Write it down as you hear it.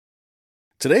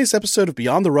Today's episode of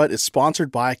Beyond the Rut is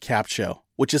sponsored by CapShow,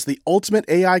 which is the ultimate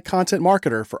AI content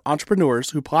marketer for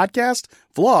entrepreneurs who podcast,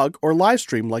 vlog, or live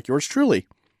stream like yours truly.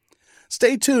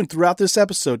 Stay tuned throughout this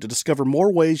episode to discover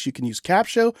more ways you can use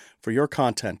CapShow for your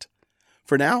content.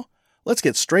 For now, let's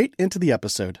get straight into the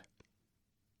episode.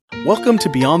 Welcome to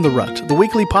Beyond the Rut, the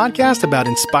weekly podcast about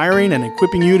inspiring and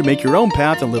equipping you to make your own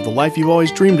path and live the life you've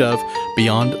always dreamed of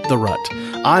beyond the rut.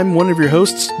 I'm one of your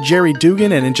hosts, Jerry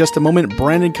Dugan, and in just a moment,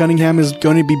 Brandon Cunningham is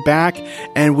going to be back,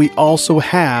 and we also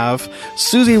have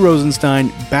Suzy Rosenstein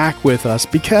back with us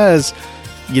because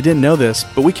you didn't know this,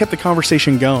 but we kept the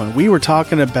conversation going. We were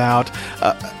talking about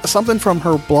something from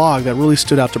her blog that really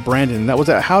stood out to Brandon, and that was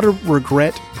how to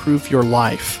regret-proof your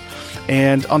life.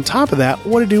 And on top of that,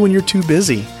 what to do when you're too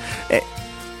busy.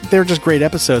 They're just great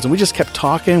episodes, and we just kept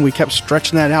talking. We kept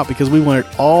stretching that out because we wanted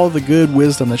all the good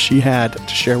wisdom that she had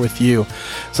to share with you.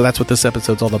 So that's what this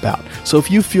episode's all about. So if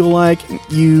you feel like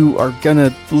you are going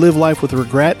to live life with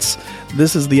regrets,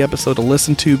 this is the episode to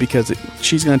listen to because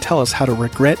she's going to tell us how to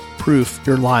regret-proof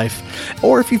your life.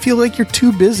 Or if you feel like you're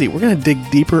too busy, we're going to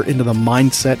dig deeper into the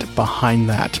mindset behind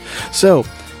that. So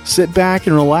sit back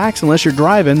and relax. Unless you're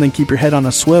driving, then keep your head on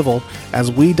a swivel as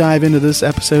we dive into this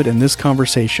episode and this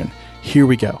conversation. Here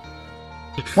we go.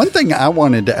 One thing I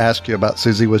wanted to ask you about,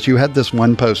 Suzy, was you had this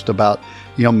one post about,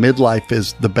 midlife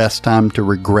is the best time to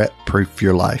regret-proof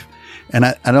your life. And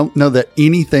I don't know that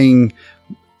anything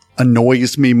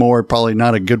annoys me more, probably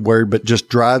not a good word, but just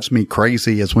drives me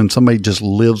crazy is when somebody just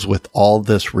lives with all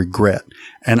this regret.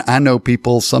 And I know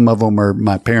people, some of them are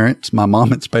my parents, my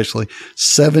mom especially,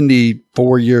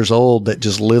 74 years old that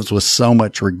just lives with so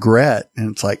much regret.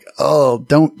 And it's like, oh,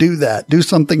 don't do that. Do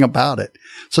something about it.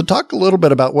 So talk a little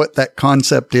bit about what that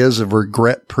concept is of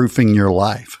regret-proofing your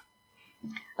life.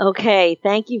 Okay.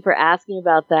 Thank you for asking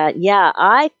about that. Yeah,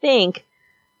 I think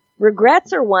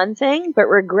regrets are one thing, but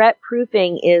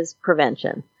regret-proofing is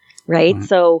prevention, right? Mm-hmm.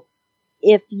 So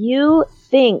if you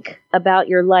think about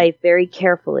your life very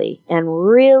carefully and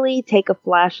really take a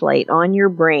flashlight on your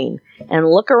brain and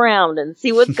look around and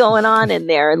see what's going on in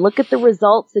there and look at the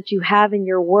results that you have in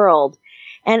your world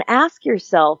and ask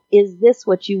yourself, is this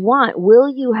what you want? Will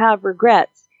you have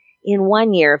regrets in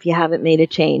 1 year if you haven't made a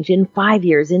change, in 5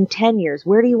 years, in 10 years?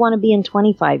 Where do you want to be in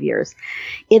 25 years?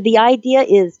 If the idea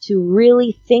is to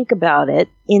really think about it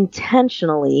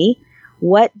intentionally,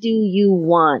 what do you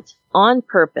want on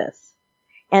purpose?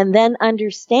 And then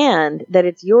understand that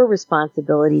it's your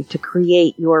responsibility to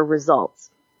create your results.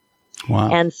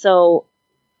 Wow. And so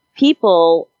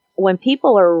when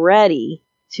people are ready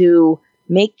to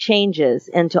make changes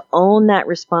and to own that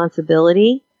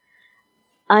responsibility,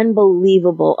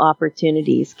 unbelievable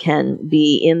opportunities can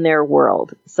be in their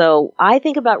world. So I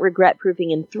think about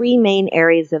regret-proofing in three main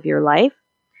areas of your life.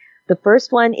 The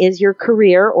first one is your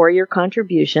career or your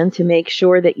contribution, to make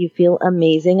sure that you feel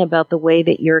amazing about the way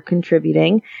that you're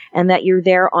contributing and that you're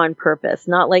there on purpose,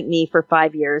 not like me for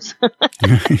 5 years,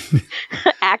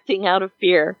 acting out of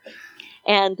fear.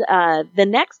 And the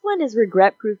next one is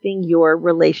regret-proofing your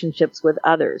relationships with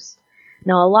others.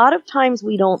 Now, a lot of times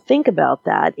we don't think about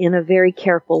that in a very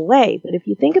careful way, but if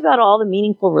you think about all the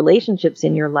meaningful relationships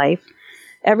in your life,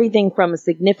 everything from a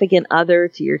significant other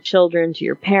to your children, to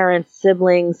your parents,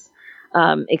 siblings,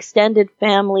 extended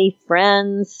family,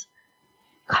 friends,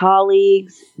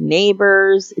 colleagues,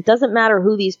 neighbors, it doesn't matter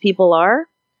who these people are,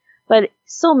 but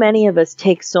so many of us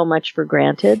take so much for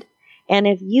granted. And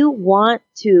if you want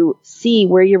to see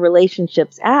where your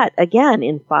relationship's at, again,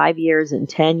 in 5 years, in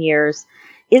 10 years,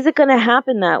 is it going to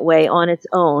happen that way on its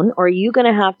own? Or are you going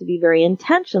to have to be very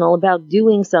intentional about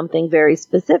doing something very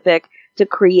specific to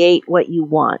create what you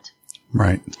want?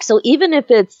 Right. So even if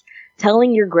it's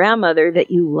telling your grandmother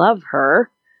that you love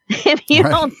her, if you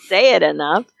don't say it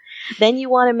enough, then you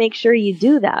want to make sure you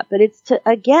do that. But it's to,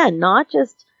 again, not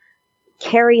just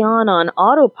carry on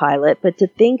autopilot, but to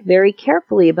think very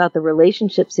carefully about the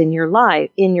relationships in your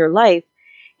life,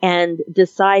 and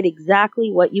decide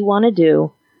exactly what you want to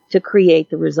do to create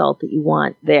the result that you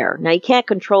want there. Now, you can't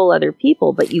control other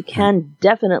people, but you can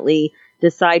definitely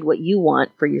decide what you want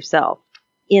for yourself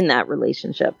in that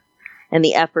relationship and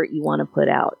the effort you want to put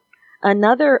out.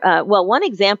 One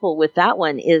example with that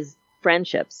one is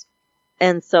friendships.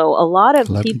 And so a lot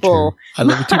of people, I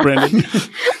love it too, Brandon.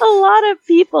 a lot of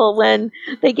people, when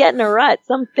they get in a rut,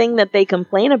 something that they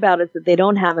complain about is that they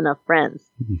don't have enough friends.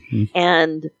 Mm-hmm.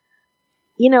 And,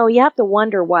 you have to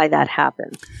wonder why that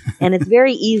happens. And it's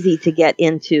very easy to get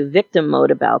into victim mode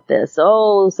about this.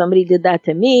 Oh, somebody did that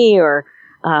to me, or,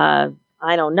 I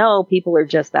don't know, people are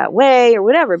just that way or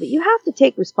whatever. But you have to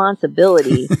take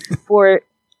responsibility for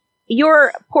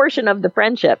your portion of the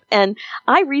friendship. And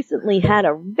I recently had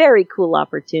a very cool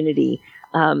opportunity.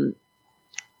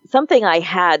 Something I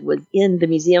had was in the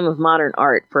Museum of Modern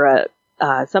Art for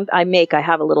I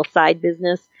have a little side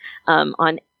business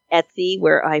on Etsy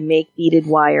where I make beaded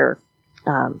wire,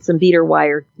 some beater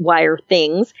wire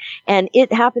things. And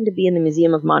it happened to be in the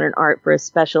Museum of Modern Art for a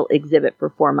special exhibit for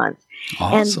 4 months.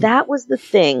 Awesome. And that was the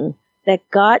thing that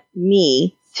got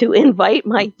me to invite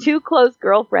my 2 close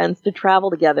girlfriends to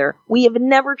travel together. We have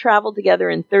never traveled together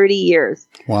in 30 years.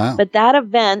 Wow. But that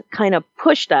event kind of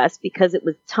pushed us because it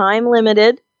was time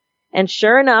limited. And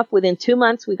sure enough, within 2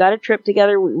 months, we got a trip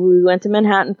together. We went to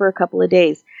Manhattan for a couple of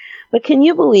days. But can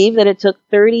you believe that it took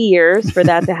 30 years for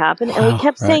that to happen? Wow, and we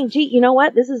kept saying, gee, you know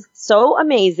what? This is so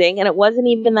amazing. And it wasn't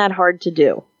even that hard to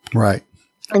do. Right.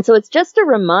 And so it's just a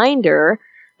reminder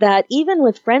that even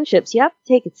with friendships, you have to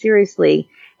take it seriously.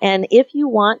 And if you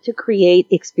want to create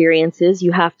experiences,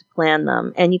 you have to plan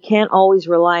them. And you can't always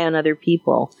rely on other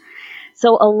people.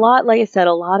 So like I said,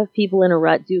 a lot of people in a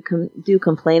rut do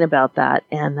complain about that.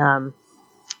 And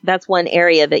that's one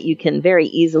area that you can very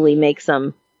easily make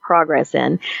some progress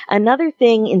in. Another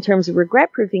thing in terms of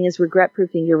regret proofing is regret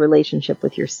proofing your relationship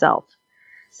with yourself.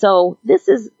 So this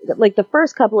is like the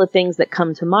first couple of things that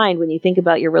come to mind when you think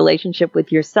about your relationship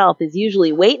with yourself is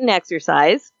usually weight and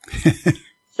exercise.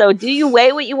 So do you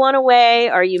weigh what you want to weigh?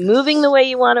 Are you moving the way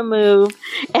you want to move?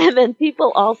 And then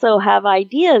people also have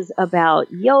ideas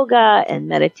about yoga and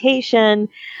meditation,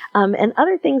 and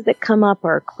other things that come up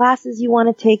are classes you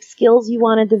want to take, skills you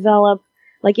want to develop.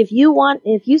 Like if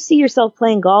you see yourself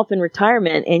playing golf in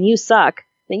retirement and you suck,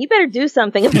 then you better do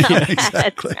something about that,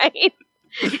 exactly. Right?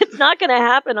 It's not going to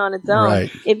happen on its own.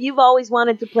 Right. If you've always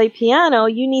wanted to play piano,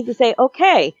 you need to say,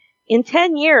 okay, in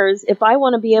 10 years, if I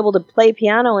want to be able to play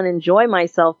piano and enjoy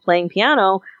myself playing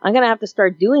piano, I'm going to have to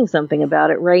start doing something about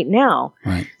it right now.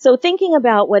 Right. So thinking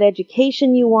about what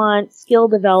education you want, skill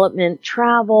development,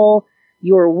 travel,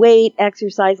 your weight,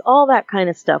 exercise, all that kind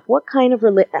of stuff. What kind of,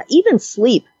 even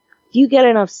sleep. Do you get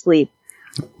enough sleep?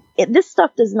 This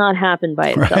stuff does not happen by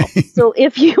itself. Right. So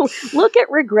if you look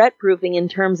at regret proofing in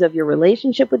terms of your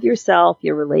relationship with yourself,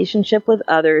 your relationship with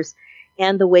others,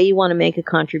 and the way you want to make a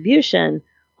contribution,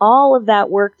 all of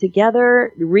that work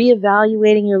together,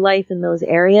 reevaluating your life in those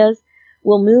areas,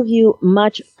 will move you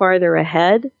much farther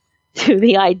ahead to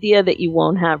the idea that you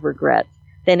won't have regrets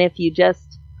than if you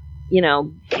just,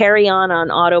 carry on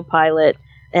autopilot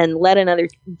and let another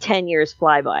 10 years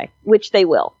fly by, which they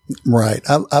will. Right.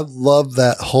 I love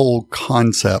that whole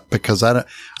concept because I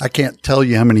can't tell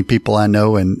you how many people I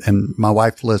know, and my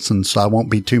wife listens, so I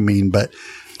won't be too mean, but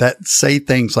that say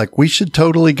things like, we should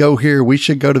totally go here. We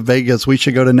should go to Vegas. We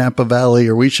should go to Napa Valley,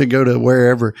 or we should go to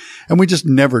wherever. And we just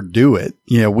never do it.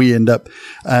 We end up,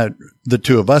 the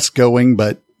two of us going,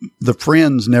 but the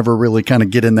friends never really kind of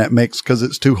get in that mix because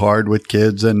it's too hard with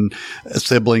kids and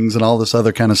siblings and all this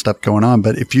other kind of stuff going on.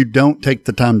 But if you don't take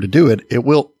the time to do it, it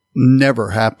will never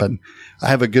happen. I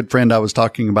have a good friend I was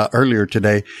talking about earlier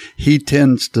today. He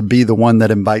tends to be the one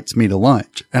that invites me to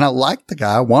lunch. And I like the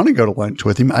guy. I want to go to lunch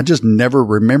with him. I just never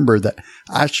remember that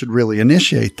I should really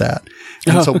initiate that.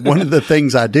 And so one of the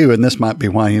things I do, and this might be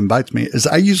why he invites me, is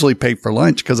I usually pay for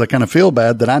lunch because I kind of feel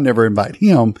bad that I never invite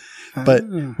him. But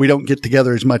we don't get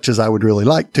together as much as I would really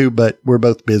like to, but we're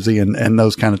both busy and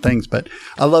those kind of things. But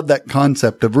I love that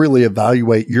concept of really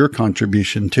evaluate your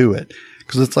contribution to it.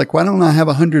 Because it's like, why don't I have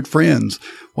 100 friends?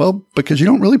 Well, because you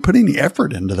don't really put any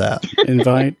effort into that.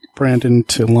 Invite Brandon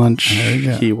to lunch.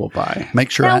 He will buy. Make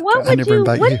sure now, I never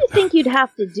invite you. What do you think you'd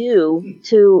have to do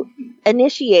to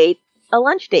initiate a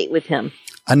lunch date with him?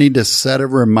 I need to set a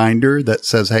reminder that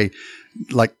says, hey,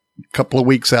 like a couple of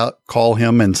weeks out, call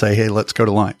him and say, hey, let's go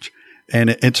to lunch.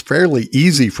 And it's fairly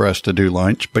easy for us to do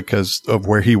lunch because of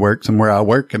where he works and where I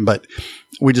work. But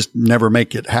we just never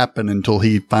make it happen until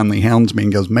he finally hounds me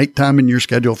and goes, make time in your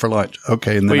schedule for lunch.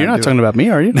 Okay. And then you're not talking about me,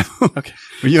 are you? No. Okay.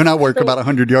 Well, you and I work about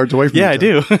 100 yards away from each other. I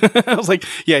do. I was like,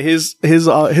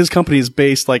 his company is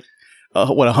based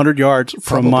 100 yards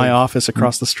from my office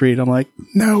across the street. I'm like,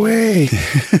 no way.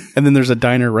 And then there's a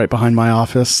diner right behind my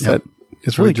office that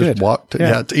is really good.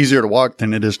 It's easier to walk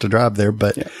than it is to drive there.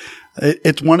 But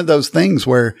it's one of those things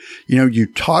where, you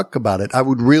talk about it. I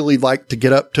would really like to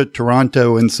get up to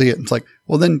Toronto and see it. It's like,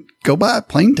 well, then go buy a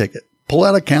plane ticket, pull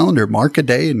out a calendar, mark a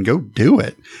day and go do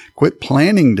it. Quit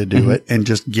planning to do it and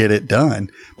just get it done.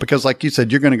 Because like you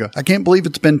said, you're going to go, I can't believe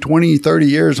it's been 20, 30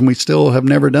 years and we still have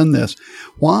never done this.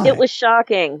 Why? It was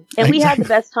shocking. And we had the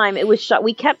best time. It was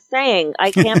we kept saying,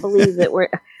 I can't believe that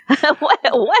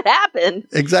what happened?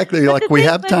 Exactly. Like we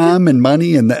have time and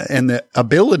money and the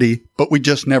ability, but we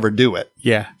just never do it.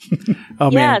 Yeah.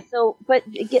 Oh, yeah. man. So, but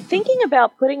thinking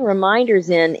about putting reminders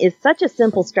in is such a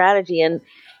simple strategy.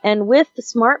 And with the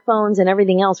smartphones and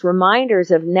everything else, reminders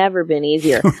have never been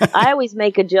easier. I always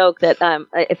make a joke that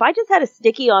if I just had a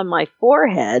sticky on my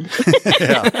forehead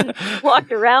and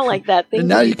walked around like that, things and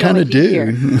now would be you kind of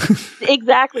do.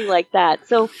 Exactly like that.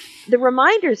 So the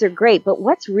reminders are great, but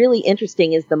what's really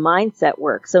interesting is the mindset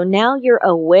work. So now you're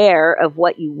aware of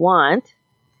what you want.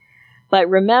 But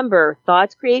remember,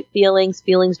 thoughts create feelings,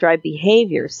 feelings drive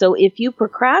behavior. So if you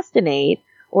procrastinate,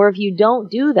 or if you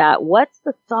don't do that, what's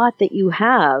the thought that you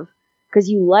have? Because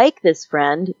you like this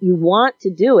friend, you want to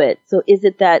do it. So is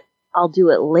it that I'll do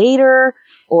it later?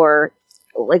 Or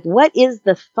like, what is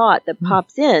the thought that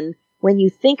pops in when you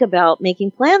think about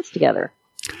making plans together?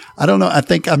 I don't know. I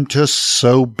think I'm just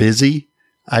so busy.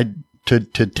 To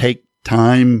take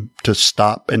time to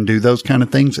stop and do those kind of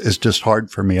things is just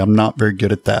hard for me. I'm not very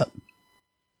good at that.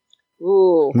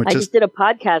 Ooh, I just did a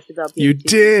podcast about being You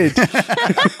did. What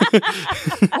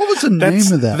was the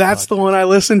name of that? That's podcast? the one I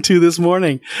listened to this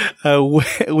morning.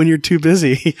 When you're too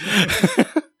busy.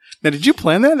 Now, did you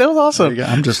plan that? That was awesome.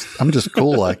 I'm just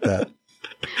cool like that.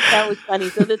 That was funny.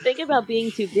 So the thing about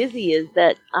being too busy is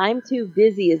that I'm too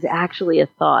busy is actually a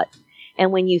thought.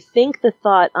 And when you think the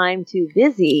thought I'm too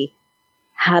busy,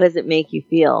 how does it make you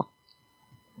feel?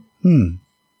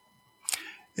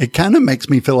 It kind of makes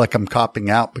me feel like I'm copping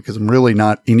out because I'm really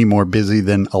not any more busy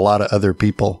than a lot of other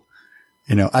people.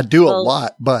 You know, I do a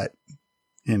lot, but,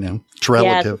 you know, it's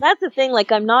relative. Yeah, so that's the thing.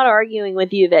 Like, I'm not arguing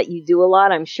with you that you do a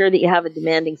lot. I'm sure that you have a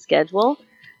demanding schedule.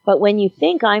 But when you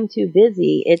think I'm too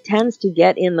busy, it tends to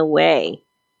get in the way.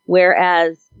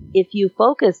 Whereas if you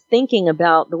focus thinking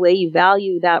about the way you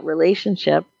value that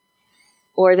relationship,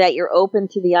 or that you're open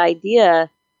to the idea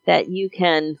that you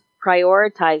can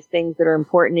prioritize things that are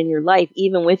important in your life,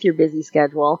 even with your busy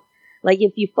schedule. Like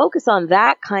if you focus on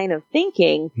that kind of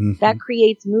thinking, that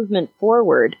creates movement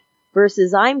forward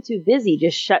versus I'm too busy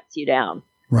just shuts you down.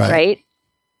 Right?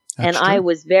 And true. I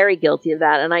was very guilty of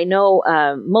that. And I know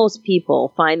most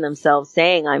people find themselves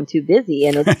saying I'm too busy,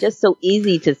 and it's just so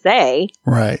easy to say.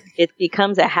 Right. It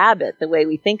becomes a habit, the way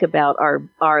we think about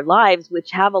our lives,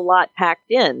 which have a lot packed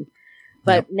in.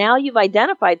 But now you've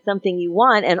identified something you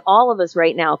want, and all of us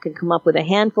right now can come up with a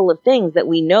handful of things that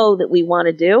we know that we want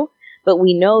to do, but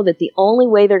we know that the only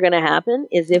way they're going to happen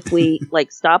is if we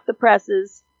like stop the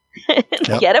presses,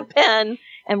 get a pen,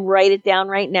 and write it down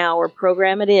right now, or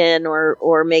program it in,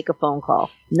 or make a phone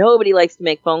call. Nobody likes to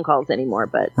make phone calls anymore,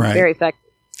 but very effective.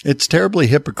 It's terribly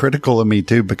hypocritical of me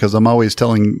too, because I'm always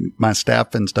telling my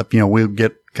staff and stuff, you know, we'll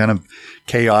get kind of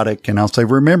chaotic and I'll say,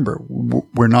 remember,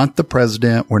 we're not the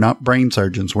president. We're not brain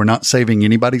surgeons. We're not saving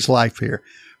anybody's life here.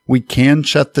 We can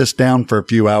shut this down for a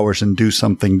few hours and do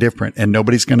something different, and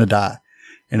nobody's going to die.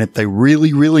 And if they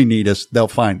really, really need us, they'll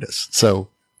find us. So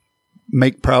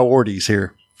make priorities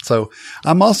here. So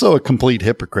I'm also a complete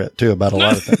hypocrite too about a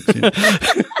lot of things. You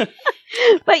know?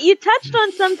 But you touched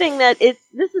on something this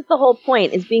is the whole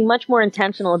point, is being much more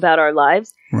intentional about our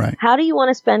lives. Right. How do you want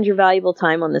to spend your valuable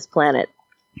time on this planet?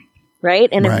 Right.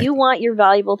 And if you want your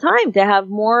valuable time to have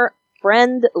more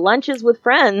lunches with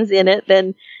friends in it,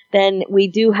 then we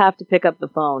do have to pick up the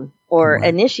phone or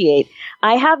initiate.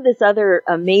 I have this other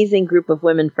amazing group of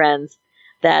women friends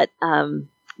that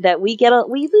we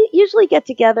usually get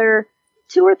together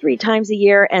 2 or 3 times a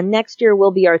year, and next year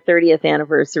will be our 30th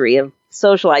anniversary of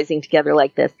socializing together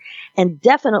like this. And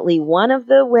definitely one of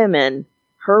the women,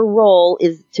 her role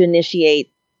is to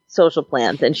initiate social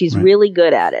plans, and she's really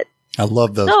good at it. I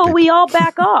love those. So we all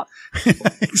back off.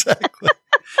 Exactly.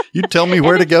 You tell me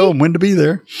where to go and when to be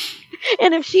there.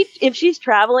 And if she's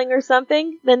traveling or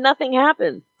something, then nothing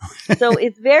happens. So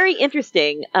it's very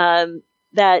interesting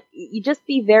that you just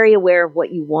be very aware of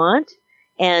what you want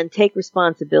and take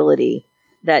responsibility.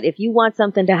 That if you want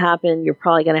something to happen, you're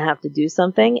probably going to have to do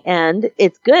something. And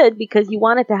it's good because you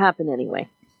want it to happen anyway.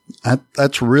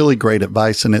 That's really great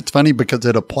advice. And it's funny because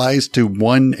it applies to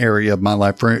one area of my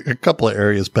life, or a couple of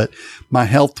areas, but my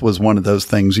health was one of those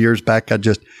things. Years back,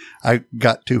 I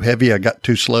got too heavy. I got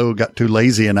too slow, got too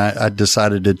lazy, and I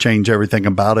decided to change everything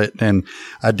about it. And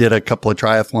I did a couple of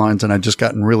triathlons, and I just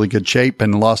got in really good shape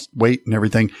and lost weight and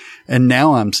everything. And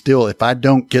now I'm still, if I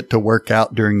don't get to work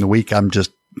out during the week, I'm just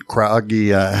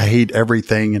croggy. I hate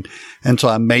everything. And so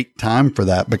I make time for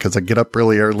that because I get up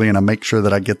really early and I make sure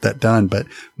that I get that done. But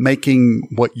making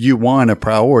what you want a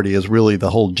priority is really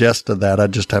the whole gist of that. I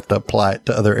just have to apply it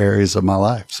to other areas of my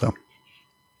life. So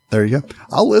there you go.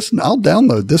 I'll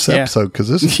download this episode because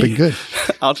this has been good.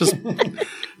 I'll just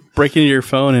break into your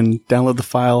phone and download the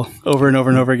file over and over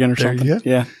and over again or something.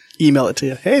 Yeah. Email it to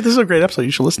you. Hey, this is a great episode.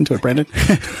 You should listen to it, Brandon.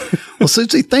 Well,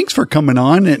 Suzy, thanks for coming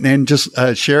on and just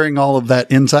sharing all of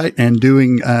that insight and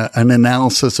doing an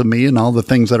analysis of me and all the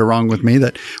things that are wrong with me.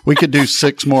 That we could do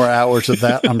 6 more hours of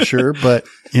that, I'm sure. But,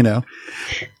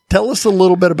 tell us a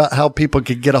little bit about how people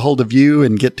could get a hold of you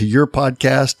and get to your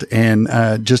podcast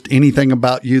and just anything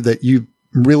about you that you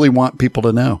really want people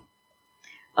to know.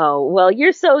 Oh, well,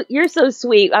 you're so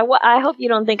sweet. I hope you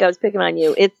don't think I was picking on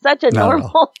you. It's such a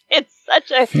it's such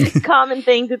a common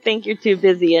thing to think you're too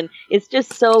busy. And it's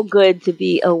just so good to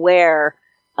be aware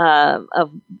of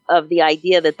the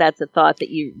idea that that's a thought that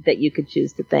you could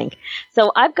choose to think.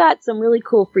 So I've got some really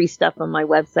cool free stuff on my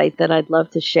website that I'd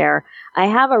love to share. I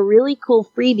have a really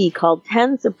cool freebie called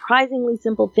 10 Surprisingly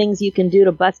Simple Things You Can Do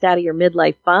to Bust Out of Your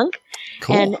Midlife Funk.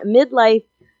 Cool. And midlife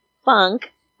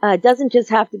funk doesn't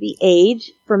just have to be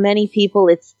age. For many people,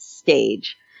 it's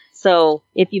stage. So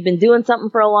if you've been doing something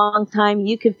for a long time,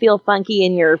 you could feel funky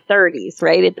in your 30s,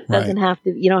 right? It doesn't have to,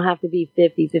 you don't have to be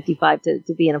 50, 55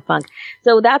 to be in a funk.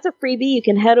 So that's a freebie. You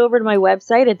can head over to my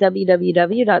website at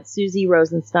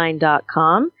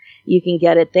www.suzyrosenstein.com. You can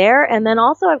get it there. And then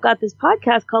also I've got this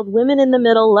podcast called Women in the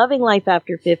Middle, Loving Life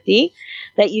After 50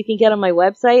 that you can get on my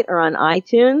website or on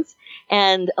iTunes.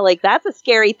 And that's a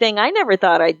scary thing. I never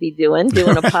thought I'd be doing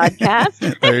a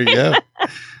podcast. There you go.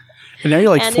 And now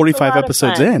you're 45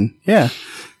 episodes in. Yeah.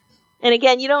 And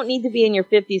again, you don't need to be in your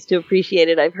 50s to appreciate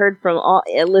it. I've heard from all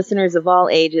listeners of all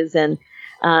ages, and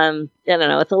I don't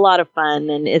know, it's a lot of fun,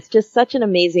 and it's just such an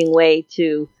amazing way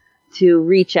to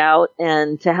reach out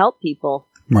and to help people.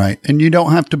 Right. And you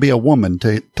don't have to be a woman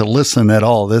to listen at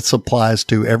all. This applies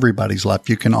to everybody's life.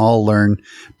 You can all learn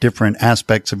different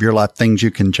aspects of your life, things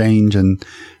you can change and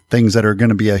things that are going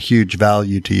to be a huge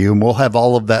value to you. And we'll have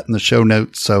all of that in the show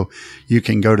notes. So you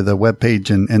can go to the webpage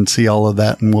and see all of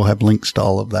that. And we'll have links to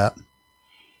all of that.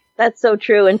 That's so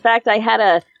true. In fact, I had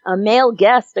a male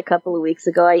guest a couple of weeks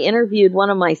ago. I interviewed one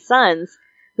of my sons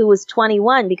who was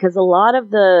 21 because a lot of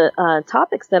the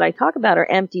topics that I talk about are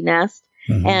empty nest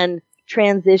and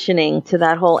transitioning to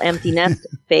that whole empty nest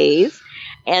phase.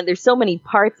 And there's so many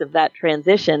parts of that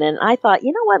transition. And I thought,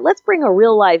 you know what? Let's bring a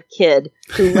real live kid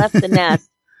who left the nest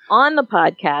on the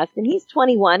podcast. And he's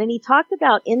 21 and he talked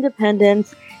about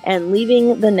independence and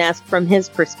leaving the nest from his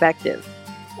perspective.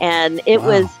 And it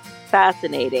was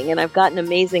fascinating. And I've gotten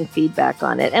amazing feedback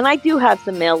on it. And I do have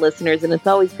some male listeners and it's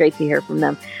always great to hear from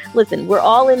them. Listen, we're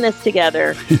all in this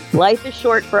together. Life is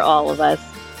short for all of us.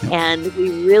 And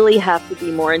we really have to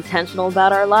be more intentional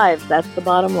about our lives. That's the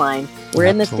bottom line. We're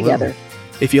in this together.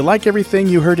 If you like everything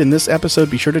you heard in this episode,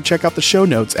 be sure to check out the show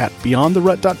notes at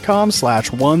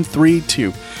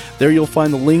beyondtherut.com/132. There you'll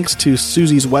find the links to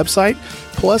Suzy's website,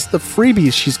 plus the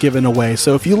freebies she's given away.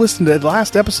 So if you listened to the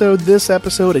last episode, this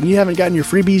episode, and you haven't gotten your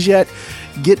freebies yet,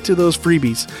 get to those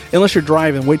freebies. Unless you're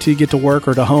driving, wait till you get to work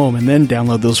or to home and then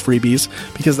download those freebies,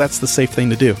 because that's the safe thing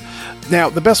to do.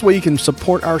 Now, the best way you can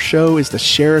support our show is to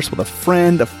share us with a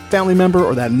friend, a family member,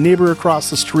 or that neighbor across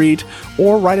the street,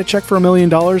 or write a check for $1 million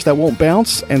that won't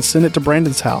bounce and send it to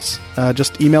Brandon's house.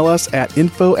 Just email us at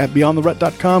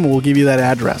info@beyondtherut.com and we'll give you that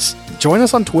address. Join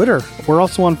us on Twitter. We're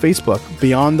also on Facebook,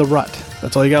 Beyond the Rut.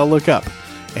 That's all you got to look up,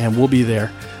 and we'll be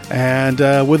there. And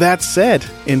with that said,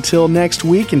 until next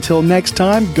week, until next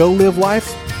time, go live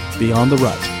life beyond the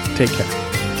rut. Take care.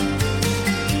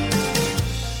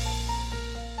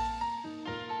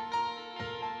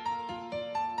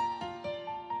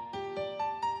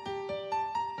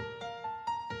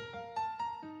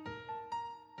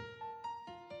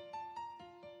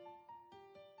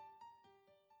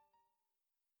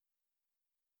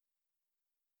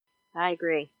 I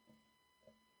agree.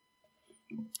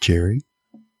 Jerry?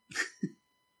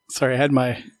 Sorry, I had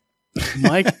my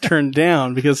mic turned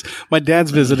down because my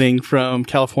dad's visiting from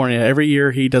California. Every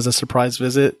year he does a surprise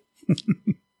visit.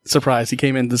 Surprise, he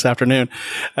came in this afternoon.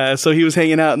 So he was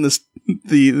hanging out in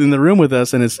in the room with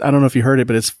us, and I don't know if you heard it,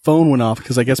 but his phone went off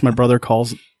because I guess my brother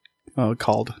called.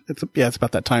 It's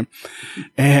about that time.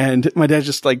 And my dad's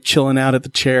just chilling out at the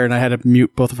chair, and I had to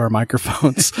mute both of our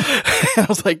microphones. And I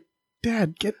was like,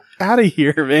 Dad, get out of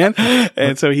here, man.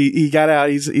 And so he got out.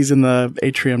 He's in the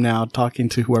atrium now talking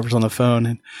to whoever's on the phone.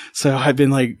 And so I've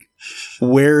been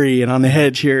wary and on the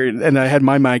edge here. And I had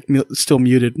my mic still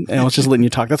muted and I was just letting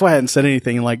you talk. That's why I hadn't said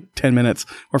anything in 10 minutes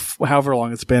or however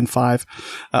long it's been, 5.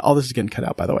 All this is getting cut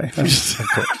out, by the way. I'm just, of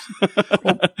course.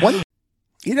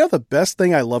 You know, the best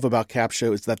thing I love about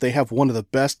Capshow is that they have one of the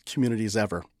best communities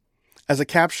ever. As a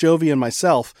Capshovian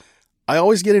myself, I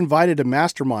always get invited to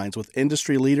masterminds with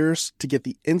industry leaders to get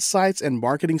the insights and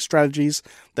marketing strategies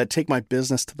that take my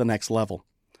business to the next level.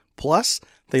 Plus,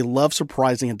 They love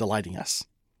surprising and delighting us.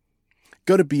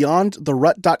 Go to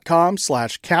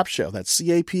beyondtherut.com/capshow, that's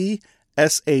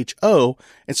CAPSHO,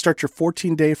 and start your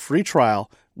 14-day free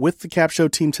trial with the Capshow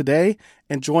team today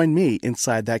and join me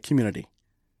inside that community.